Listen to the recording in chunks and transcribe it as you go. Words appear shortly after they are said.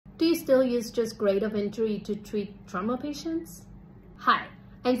Do you still use just grade of injury to treat trauma patients? Hi,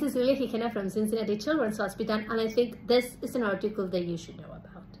 I'm Cecilia Gigena from Cincinnati Children's Hospital, and I think this is an article that you should know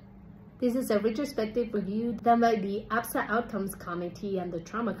about. This is a retrospective review done by the APSA Outcomes Committee and the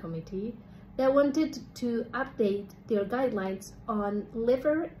Trauma Committee that wanted to update their guidelines on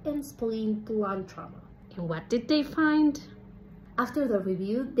liver and spleen lung trauma. And what did they find? After the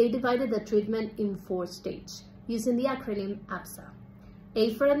review, they divided the treatment in 4 stages using the acronym APSA.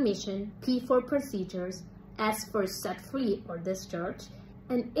 A for admission, P for procedures, S for set free or discharge,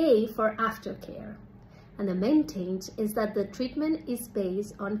 and A for aftercare. And the main change is that the treatment is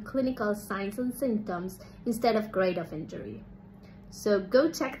based on clinical signs and symptoms instead of grade of injury. So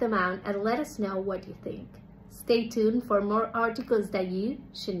go check them out and let us know what you think. Stay tuned for more articles that you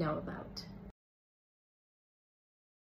should know about.